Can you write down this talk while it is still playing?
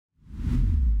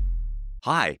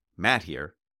Hi, Matt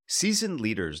here. Seasoned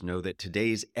leaders know that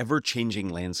today's ever-changing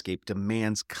landscape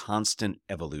demands constant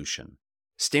evolution.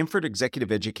 Stanford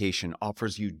Executive Education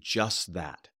offers you just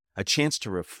that, a chance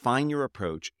to refine your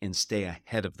approach and stay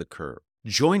ahead of the curve.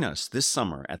 Join us this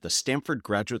summer at the Stanford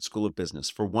Graduate School of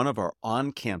Business for one of our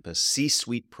on-campus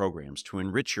C-suite programs to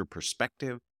enrich your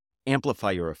perspective, amplify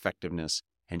your effectiveness,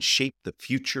 and shape the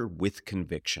future with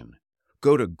conviction.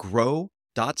 Go to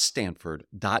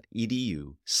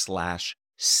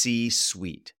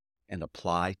grow.stanford.edu/C-suite and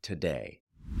apply today.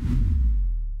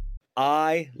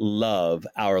 I love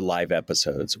our live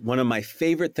episodes. One of my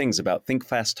favorite things about Think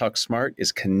Fast, Talk Smart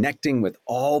is connecting with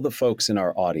all the folks in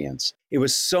our audience. It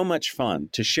was so much fun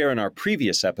to share in our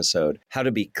previous episode how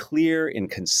to be clear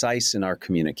and concise in our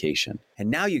communication.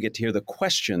 And now you get to hear the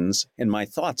questions and my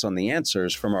thoughts on the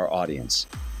answers from our audience.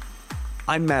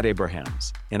 I'm Matt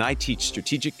Abrahams, and I teach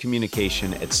strategic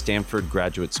communication at Stanford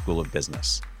Graduate School of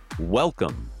Business.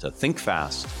 Welcome to Think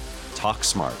Fast, Talk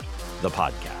Smart, the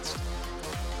podcast.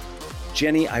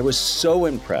 Jenny, I was so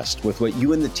impressed with what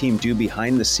you and the team do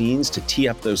behind the scenes to tee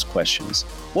up those questions.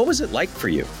 What was it like for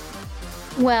you?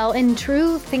 Well, in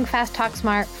true Think Fast, Talk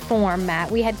Smart form,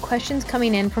 Matt, we had questions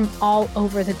coming in from all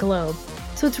over the globe.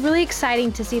 So it's really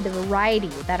exciting to see the variety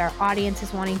that our audience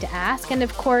is wanting to ask, and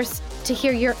of course, to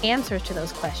hear your answers to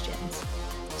those questions.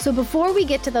 So before we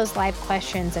get to those live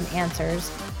questions and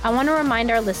answers, I want to remind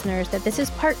our listeners that this is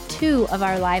part 2 of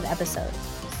our live episode.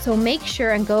 So make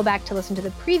sure and go back to listen to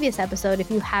the previous episode if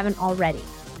you haven't already.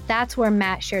 That's where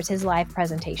Matt shares his live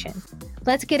presentation.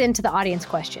 Let's get into the audience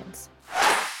questions.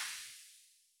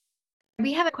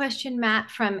 We have a question,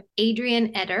 Matt, from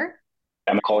Adrian Eder.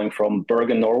 I'm calling from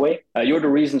Bergen, Norway. You're the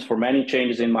reasons for many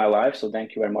changes in my life, so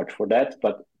thank you very much for that.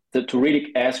 But to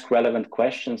really ask relevant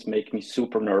questions make me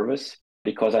super nervous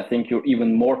because I think you're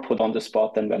even more put on the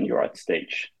spot than when you're at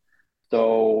stage.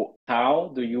 So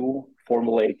how do you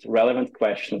formulate relevant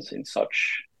questions in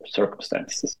such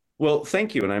circumstances? Well,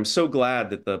 thank you. And I'm so glad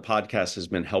that the podcast has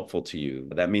been helpful to you.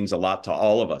 That means a lot to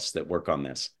all of us that work on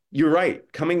this. You're right.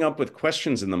 Coming up with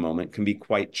questions in the moment can be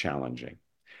quite challenging.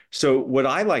 So what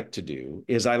I like to do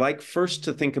is I like first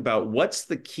to think about what's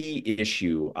the key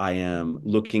issue I am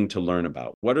looking to learn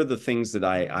about? What are the things that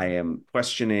I am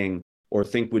questioning or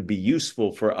think would be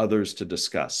useful for others to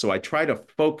discuss? So I try to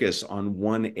focus on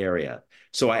one area.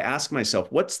 So I ask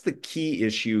myself, what's the key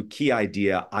issue, key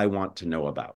idea I want to know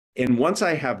about? And once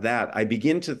I have that, I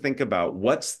begin to think about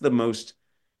what's the most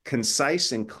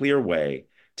concise and clear way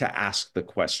to ask the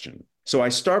question. So I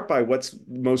start by what's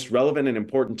most relevant and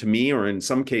important to me, or in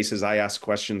some cases, I ask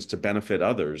questions to benefit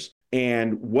others.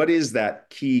 And what is that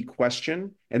key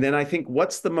question? And then I think,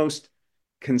 what's the most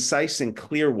concise and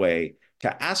clear way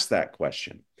to ask that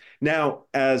question? Now,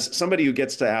 as somebody who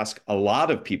gets to ask a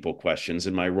lot of people questions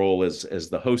in my role as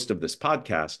the host of this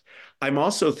podcast, I'm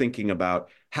also thinking about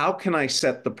how can I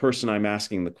set the person I'm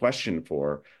asking the question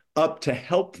for up to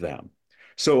help them?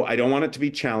 So I don't want it to be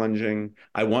challenging.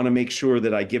 I want to make sure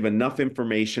that I give enough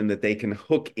information that they can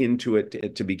hook into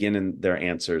it to begin in their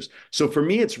answers. So for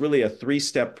me, it's really a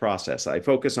 3-step process. I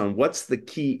focus on what's the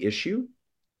key issue.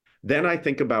 Then I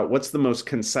think about what's the most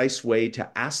concise way to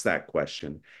ask that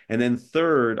question. And then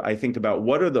third, I think about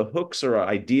what are the hooks or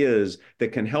ideas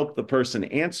that can help the person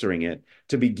answering it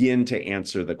to begin to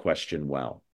answer the question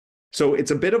well. So it's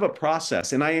a bit of a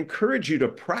process, and I encourage you to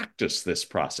practice this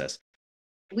process.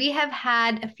 We have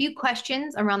had a few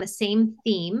questions around the same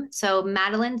theme. So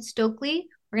Madeline Stokely,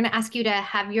 we're going to ask you to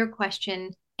have your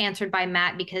question answered by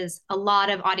Matt because a lot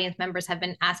of audience members have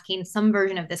been asking some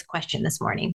version of this question this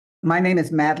morning. My name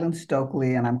is Madeline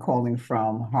Stokely, and I'm calling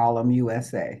from Harlem,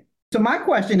 USA. So my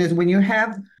question is, when you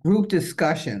have group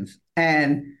discussions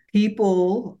and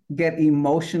people get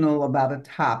emotional about a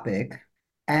topic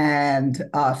and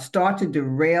start to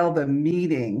derail the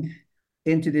meeting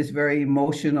into this very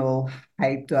emotional,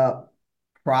 hyped up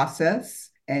process,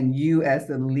 and you as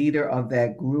the leader of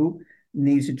that group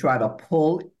needs to try to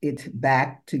pull it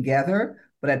back together,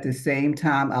 but at the same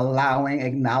time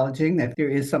acknowledging that there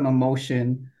is some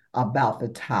emotion about the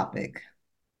topic.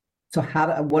 So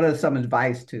what are some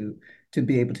advice to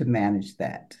be able to manage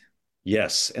that?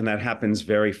 Yes, and that happens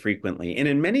very frequently. And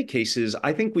in many cases,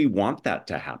 I think we want that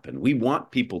to happen. We want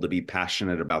people to be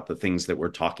passionate about the things that we're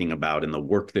talking about and the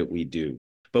work that we do.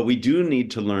 But we do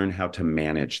need to learn how to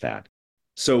manage that.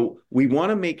 So we want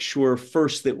to make sure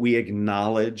first that we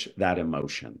acknowledge that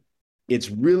emotion. It's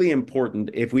really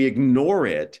important. If we ignore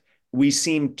it, we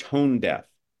seem tone deaf.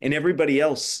 And everybody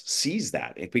else sees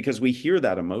that because we hear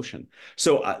that emotion.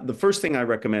 So the first thing I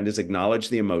recommend is acknowledge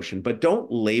the emotion, but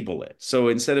don't label it. So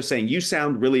instead of saying, you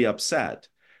sound really upset,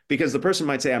 because the person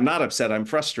might say, I'm not upset, I'm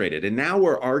frustrated. And now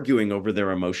we're arguing over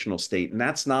their emotional state. And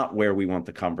that's not where we want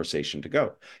the conversation to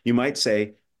go. You might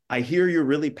say, I hear you're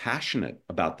really passionate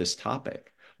about this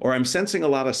topic, or I'm sensing a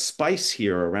lot of spice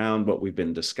here around what we've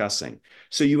been discussing.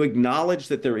 So you acknowledge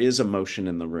that there is emotion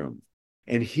in the room.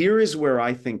 And here is where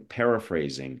I think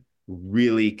paraphrasing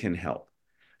really can help.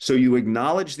 So you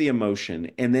acknowledge the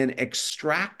emotion and then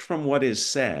extract from what is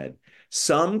said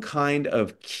some kind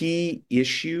of key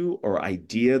issue or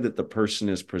idea that the person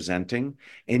is presenting,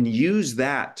 and use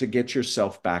that to get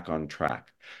yourself back on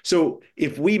track. So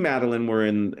if we, Madeline, were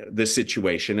in this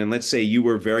situation, and let's say you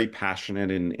were very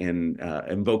passionate in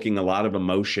invoking a lot of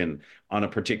emotion on a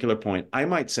particular point, I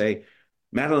might say,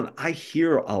 Madeline, I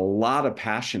hear a lot of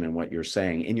passion in what you're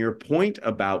saying. And your point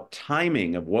about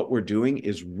timing of what we're doing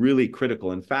is really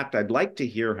critical. In fact, I'd like to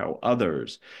hear how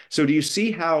others. So do you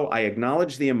see how I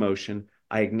acknowledge the emotion,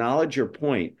 I acknowledge your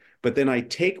point, but then I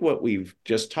take what we've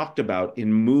just talked about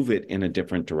and move it in a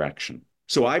different direction?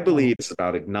 So I believe it's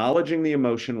about acknowledging the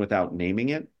emotion without naming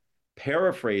it,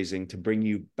 paraphrasing to bring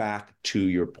you back to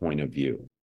your point of view.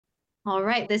 All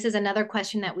right. This is another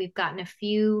question that we've gotten a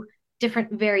few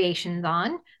different variations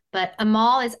on, but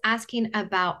Amal is asking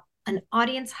about an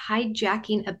audience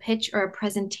hijacking a pitch or a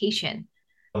presentation.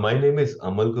 My name is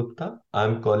Amal Gupta.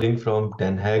 I'm calling from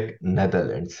Den Haag,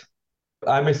 Netherlands.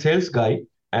 I'm a sales guy,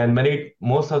 and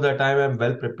most of the time I'm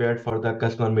well prepared for the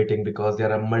customer meeting because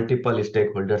there are multiple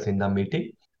stakeholders in the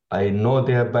meeting. I know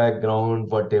their background,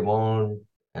 what they want,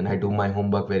 and I do my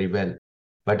homework very well.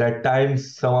 But at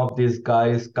times, some of these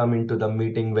guys come into the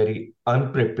meeting very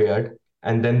unprepared,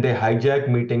 and then they hijack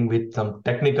meeting with some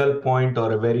technical point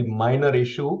or a very minor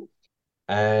issue,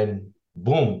 and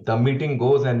boom, the meeting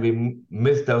goes and we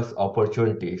miss those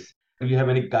opportunities. Do you have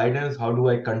any guidance? How do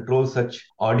I control such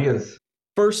audience?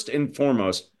 First and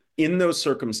foremost, in those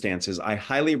circumstances, I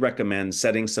highly recommend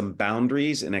setting some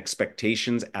boundaries and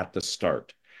expectations at the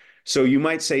start. So you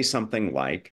might say something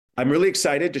like, I'm really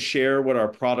excited to share what our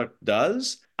product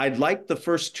does. I'd like the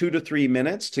first 2 to 3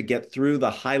 minutes to get through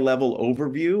the high-level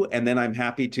overview, and then I'm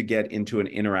happy to get into an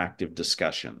interactive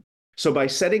discussion. So by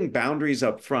setting boundaries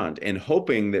up front and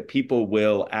hoping that people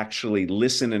will actually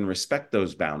listen and respect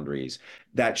those boundaries,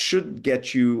 that should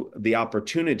get you the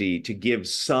opportunity to give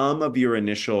some of your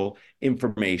initial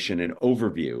information and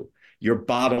overview, your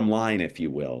bottom line, if you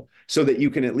will, so that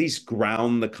you can at least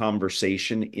ground the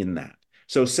conversation in that.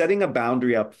 So setting a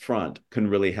boundary up front can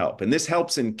really help. And this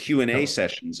helps in Q&A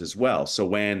sessions as well. So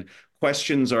when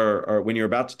questions when you're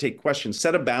about to take questions,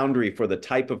 set a boundary for the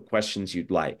type of questions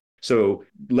you'd like. So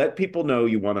let people know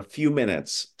you want a few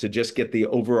minutes to just get the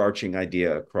overarching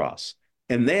idea across.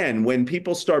 And then when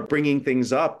people start bringing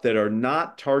things up that are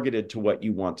not targeted to what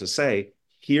you want to say,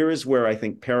 here is where I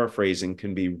think paraphrasing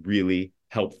can be really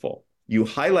helpful. You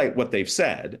highlight what they've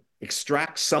said,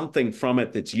 extract something from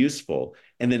it that's useful,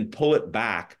 and then pull it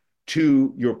back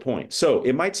to your point. So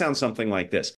it might sound something like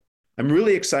this. I'm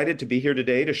really excited to be here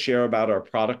today to share about our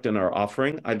product and our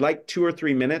offering. I'd like 2 or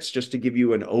 3 minutes just to give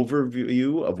you an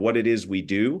overview of what it is we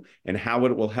do and how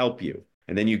it will help you.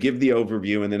 And then you give the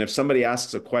overview. And then if somebody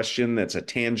asks a question that's a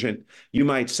tangent, you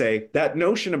might say, that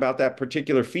notion about that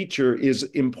particular feature is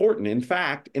important. In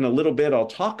fact, in a little bit, I'll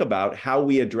talk about how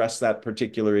we address that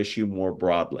particular issue more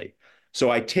broadly. So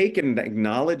I take and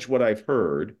acknowledge what I've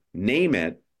heard, name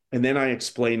it, and then I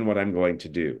explain what I'm going to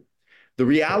do. The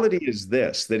reality is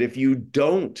this, that if you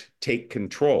don't take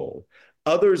control,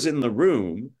 others in the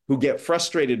room who get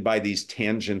frustrated by these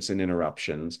tangents and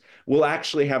interruptions will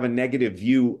actually have a negative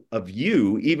view of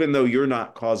you, even though you're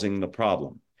not causing the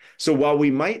problem. So while we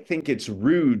might think it's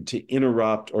rude to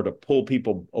interrupt or to pull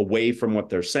people away from what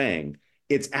they're saying,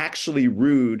 it's actually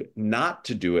rude not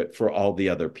to do it for all the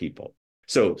other people.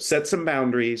 So set some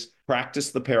boundaries,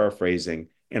 practice the paraphrasing,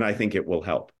 and I think it will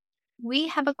help. We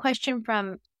have a question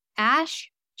from Ash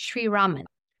Sriraman.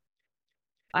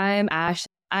 I'm Ash.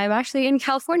 I'm actually in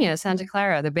California, Santa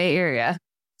Clara, the Bay Area.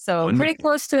 So Wonderful. Pretty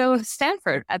close to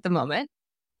Stanford at the moment.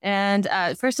 And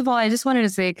first of all, I just wanted to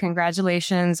say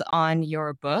congratulations on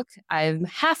your book. I'm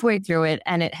halfway through it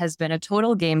and it has been a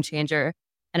total game changer.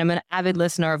 And I'm an avid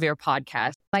listener of your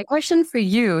podcast. My question for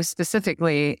you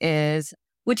specifically is,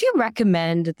 would you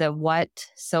recommend the what,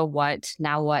 so what,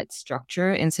 now what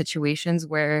structure in situations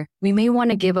where we may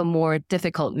want to give a more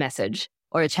difficult message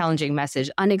or a challenging message,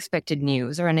 unexpected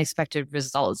news or unexpected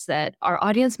results that our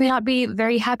audience may not be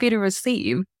very happy to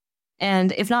receive?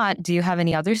 And if not, do you have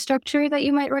any other structure that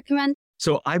you might recommend?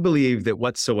 So I believe that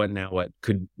what, so what, now what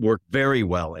could work very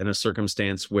well in a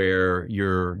circumstance where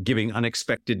you're giving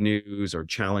unexpected news or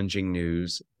challenging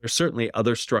news. There's certainly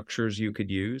other structures you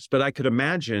could use, but I could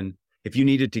imagine if you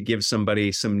needed to give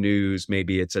somebody some news,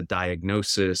 maybe it's a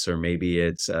diagnosis or maybe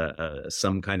it's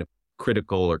some kind of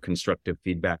critical or constructive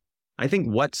feedback. I think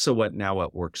what, so what, now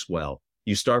what works well.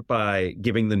 You start by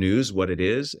giving the news what it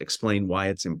is, explain why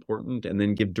it's important, and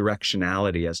then give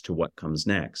directionality as to what comes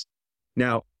next.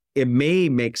 Now, it may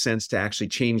make sense to actually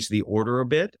change the order a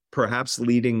bit, perhaps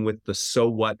leading with the so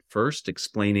what first,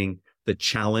 explaining the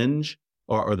challenge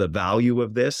or the value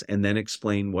of this, and then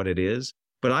explain what it is.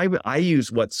 But I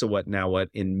use what, so what, now what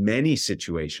in many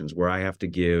situations where I have to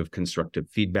give constructive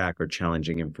feedback or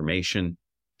challenging information.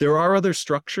 There are other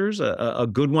structures. A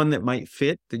good one that might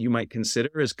fit that you might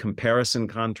consider is comparison,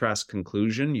 contrast,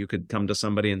 conclusion. You could come to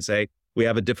somebody and say, we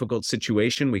have a difficult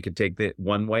situation. We could take it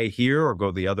one way here or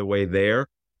go the other way there.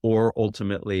 Or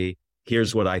ultimately,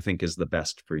 here's what I think is the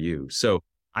best for you. So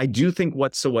I do think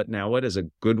what, so what, now what is a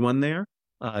good one there.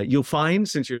 You'll find,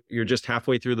 since you're just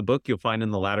halfway through the book, you'll find in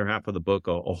the latter half of the book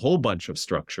a whole bunch of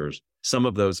structures. Some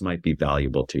of those might be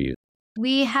valuable to you.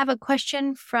 We have a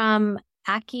question from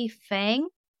Aki Feng.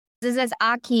 This is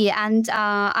Aki, and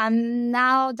I'm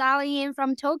now dialing in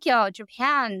from Tokyo,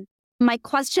 Japan. My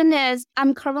question is,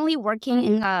 I'm currently working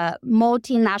in a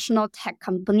multinational tech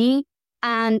company,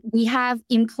 and we have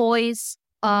employees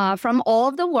from all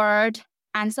over the world,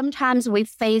 and sometimes we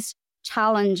face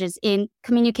challenges in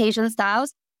communication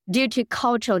styles due to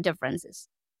cultural differences.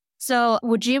 So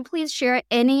would you please share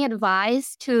any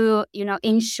advice to,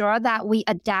 ensure that we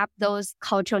adapt those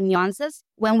cultural nuances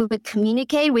when we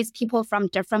communicate with people from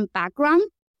different backgrounds?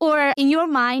 Or in your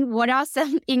mind, what are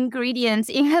some ingredients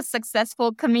in a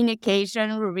successful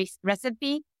communication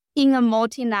recipe in a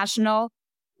multinational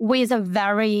with a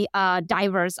very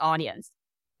diverse audience?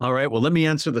 All right. Well, let me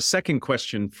answer the second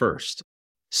question first.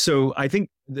 So I think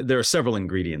there are several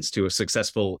ingredients to a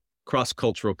successful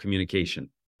cross-cultural communication.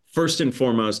 First and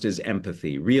foremost is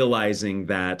empathy, realizing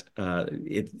that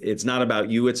it's not about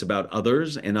you, it's about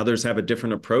others, and others have a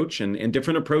different approach, and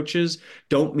different approaches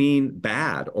don't mean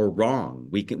bad or wrong.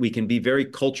 We can be very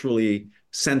culturally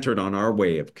centered on our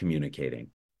way of communicating.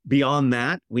 Beyond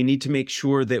that, we need to make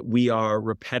sure that we are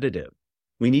repetitive.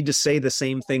 We need to say the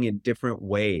same thing in different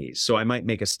ways. So I might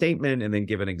make a statement and then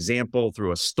give an example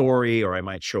through a story, or I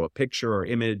might show a picture or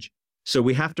image. So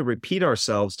we have to repeat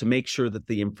ourselves to make sure that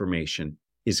the information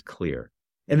is clear.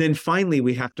 And then finally,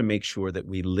 we have to make sure that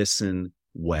we listen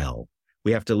well.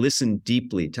 We have to listen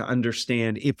deeply to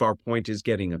understand if our point is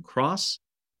getting across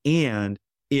and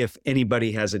if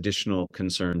anybody has additional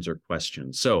concerns or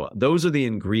questions. So those are the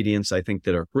ingredients I think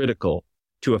that are critical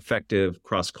to effective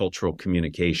cross-cultural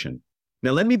communication.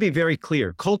 Now, let me be very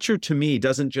clear. Culture to me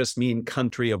doesn't just mean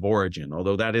country of origin,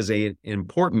 although that is an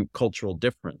important cultural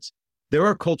difference. There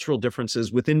are cultural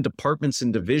differences within departments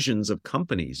and divisions of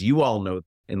companies. You all know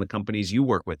in the companies you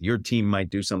work with, your team might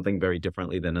do something very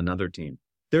differently than another team.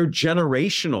 There are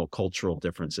generational cultural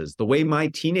differences. The way my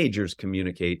teenagers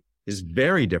communicate is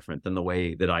very different than the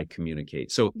way that I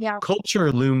communicate. So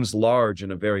culture looms large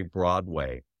in a very broad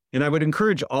way. And I would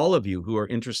encourage all of you who are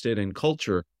interested in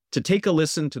culture to take a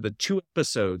listen to the 2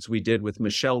 episodes we did with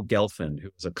Michelle Gelfand, who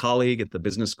is a colleague at the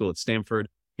business school at Stanford.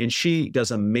 And she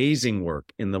does amazing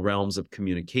work in the realms of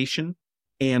communication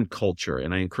and culture.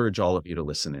 And I encourage all of you to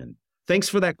listen in. Thanks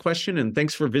for that question. And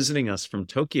thanks for visiting us from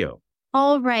Tokyo.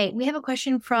 All right. We have a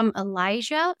question from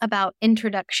Elijah about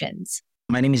introductions.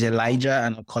 My name is Elijah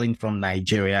and I'm calling from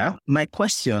Nigeria. My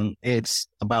question is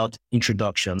about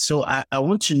introduction. So I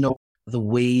want to know the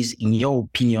ways, in your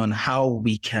opinion, how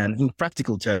we can, in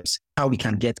practical terms, how we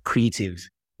can get creative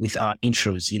with our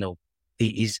intros.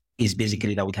 Is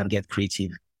basically that we can get creative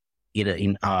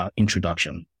in our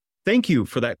introduction. Thank you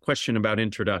for that question about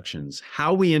introductions.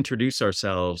 How we introduce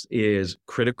ourselves is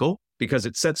critical because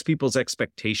it sets people's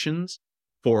expectations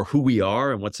for who we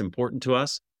are and what's important to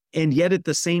us. And yet at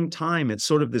the same time, it's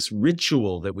sort of this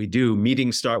ritual that we do.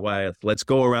 Meetings start with, let's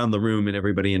go around the room and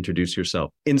everybody introduce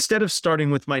yourself. Instead of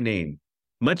starting with my name,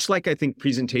 much like I think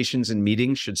presentations and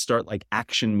meetings should start like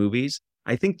action movies,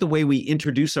 I think the way we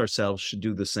introduce ourselves should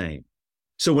do the same.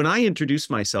 So when I introduce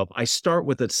myself, I start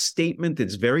with a statement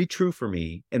that's very true for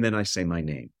me, and then I say my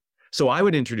name. So I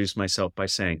would introduce myself by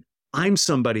saying, I'm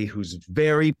somebody who's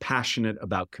very passionate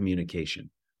about communication.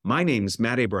 My name's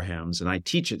Matt Abrahams, and I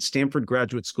teach at Stanford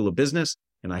Graduate School of Business,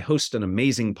 and I host an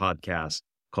amazing podcast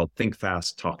called Think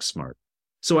Fast, Talk Smart.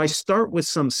 So I start with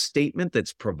some statement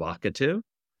that's provocative,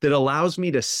 that allows me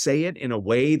to say it in a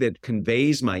way that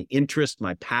conveys my interest,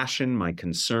 my passion, my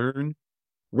concern,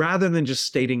 rather than just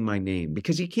stating my name,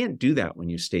 because you can't do that when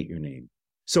you state your name.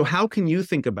 So how can you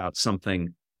think about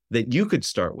something that you could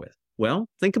start with? Well,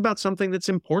 think about something that's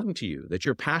important to you, that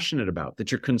you're passionate about,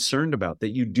 that you're concerned about,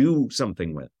 that you do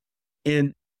something with,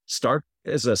 and start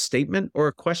as a statement or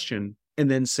a question, and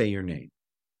then say your name.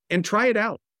 And try it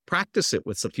out. Practice it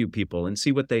with a few people and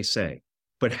see what they say.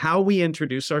 But how we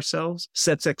introduce ourselves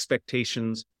sets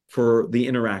expectations for the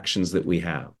interactions that we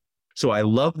have. So I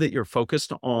love that you're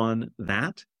focused on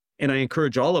that. And I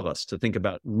encourage all of us to think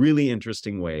about really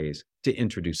interesting ways to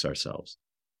introduce ourselves.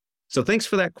 So thanks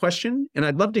for that question. And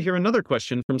I'd love to hear another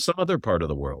question from some other part of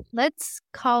the world. Let's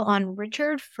call on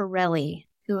Richard Farrelly,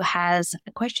 who has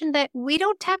a question that we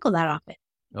don't tackle that often.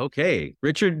 Okay.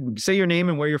 Richard, say your name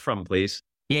and where you're from, please.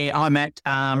 Yeah, I'm at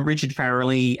Richard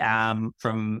Farrelly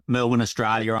from Melbourne,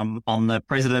 Australia. I'm the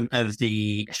president of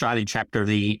the Australian chapter of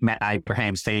the Matt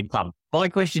Abrahams Fan Club. My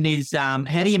question is, how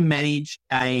do you manage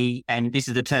and this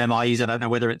is the term I use, I don't know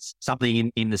whether it's something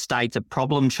in the States, a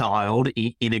problem child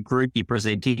in a group you're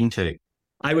presenting to?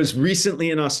 I was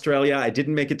recently in Australia. I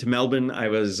didn't make it to Melbourne. I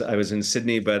was in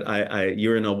Sydney, but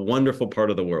you're in a wonderful part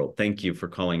of the world. Thank you for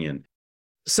calling in.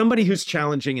 Somebody who's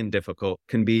challenging and difficult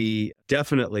can be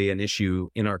definitely an issue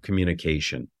in our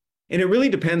communication. And it really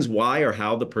depends why or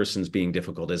how the person's being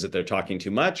difficult. Is it they're talking too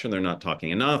much or they're not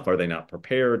talking enough? Are they not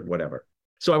prepared? Whatever.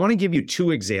 So I want to give you two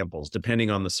examples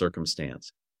depending on the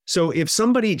circumstance. So if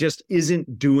somebody just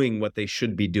isn't doing what they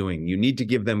should be doing, you need to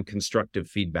give them constructive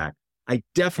feedback. I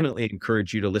definitely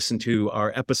encourage you to listen to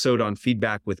our episode on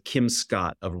feedback with Kim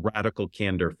Scott of Radical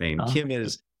Candor fame. Kim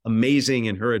is amazing,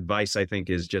 and her advice, I think,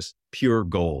 is just pure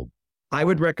gold. I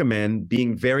would recommend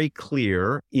being very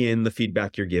clear in the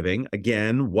feedback you're giving.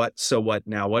 Again, what, so what,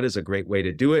 now what is a great way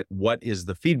to do it. What is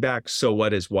the feedback? So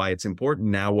what is why it's important.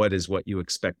 Now what is what you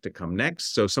expect to come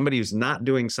next. So somebody who's not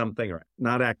doing something or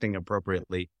not acting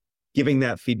appropriately, giving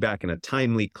that feedback in a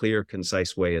timely, clear,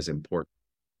 concise way is important.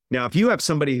 Now, if you have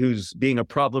somebody who's being a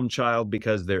problem child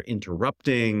because they're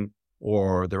interrupting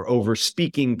or they're over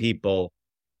speaking people,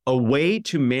 a way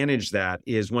to manage that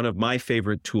is one of my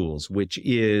favorite tools, which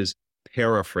is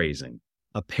paraphrasing.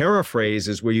 A paraphrase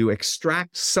is where you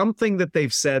extract something that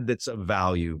they've said that's of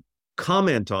value,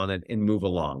 comment on it, and move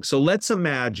along. So let's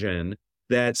imagine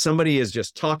that somebody is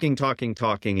just talking,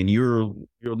 and you're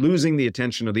losing the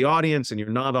attention of the audience and you're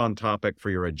not on topic for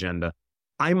your agenda.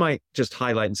 I might just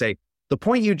highlight and say, the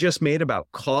point you just made about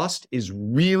cost is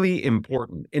really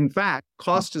important. In fact,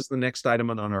 cost is the next item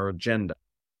on our agenda.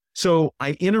 So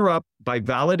I interrupt by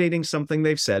validating something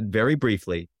they've said very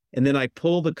briefly, and then I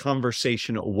pull the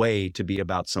conversation away to be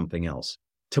about something else.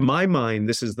 To my mind,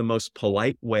 this is the most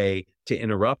polite way to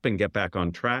interrupt and get back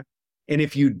on track. And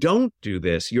if you don't do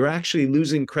this, you're actually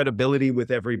losing credibility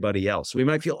with everybody else. We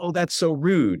might feel, oh, that's so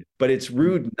rude, but it's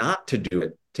rude not to do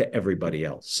it to everybody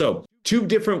else. So 2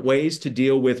 different ways to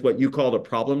deal with what you called a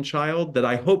problem child that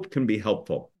I hope can be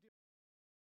helpful.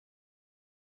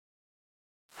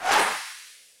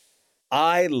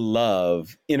 I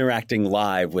love interacting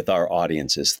live with our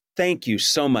audiences. Thank you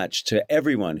so much to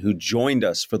everyone who joined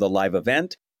us for the live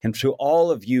event and to all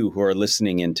of you who are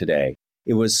listening in today.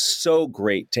 It was so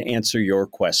great to answer your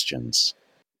questions.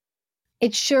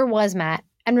 It sure was, Matt.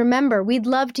 And remember, we'd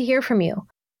love to hear from you.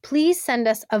 Please send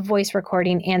us a voice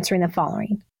recording answering the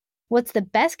following. What's the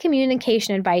best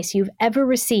communication advice you've ever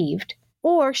received?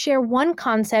 Or share one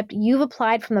concept you've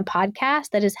applied from the podcast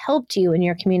that has helped you in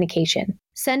your communication.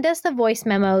 Send us the voice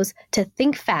memos to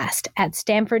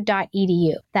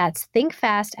thinkfast@stanford.edu. That's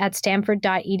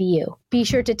thinkfast@stanford.edu. Be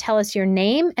sure to tell us your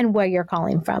name and where you're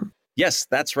calling from. Yes,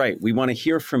 that's right. We want to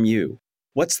hear from you.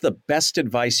 What's the best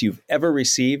advice you've ever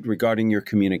received regarding your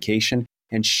communication?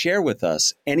 And share with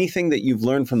us anything that you've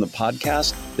learned from the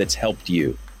podcast that's helped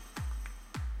you.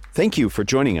 Thank you for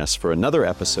joining us for another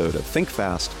episode of Think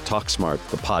Fast, Talk Smart,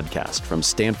 the podcast from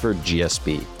Stanford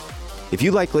GSB. If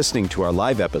you like listening to our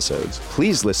live episodes,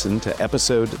 please listen to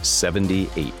episode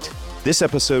 78. This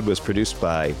episode was produced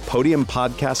by Podium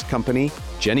Podcast Company,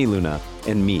 Jenny Luna,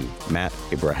 and me, Matt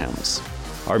Abrahams.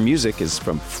 Our music is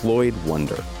from Floyd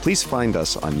Wonder. Please find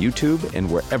us on YouTube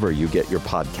and wherever you get your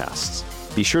podcasts.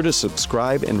 Be sure to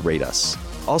subscribe and rate us.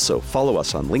 Also, follow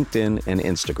us on LinkedIn and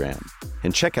Instagram.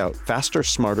 And check out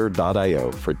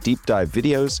fastersmarter.io for deep dive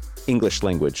videos, English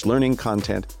language learning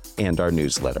content, and our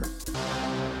newsletter.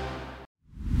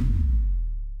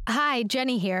 Hi,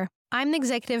 Jenny here. I'm the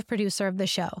executive producer of the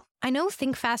show. I know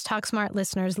Think Fast, Talk Smart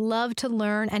listeners love to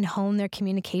learn and hone their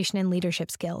communication and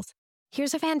leadership skills.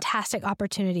 Here's a fantastic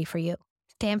opportunity for you.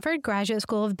 Stanford Graduate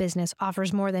School of Business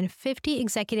offers more than 50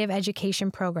 executive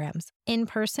education programs, in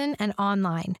person and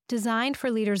online, designed for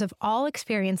leaders of all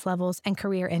experience levels and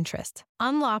career interests.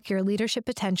 Unlock your leadership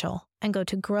potential and go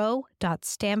to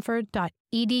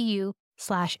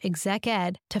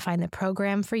grow.stanford.edu/execed to find the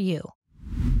program for you.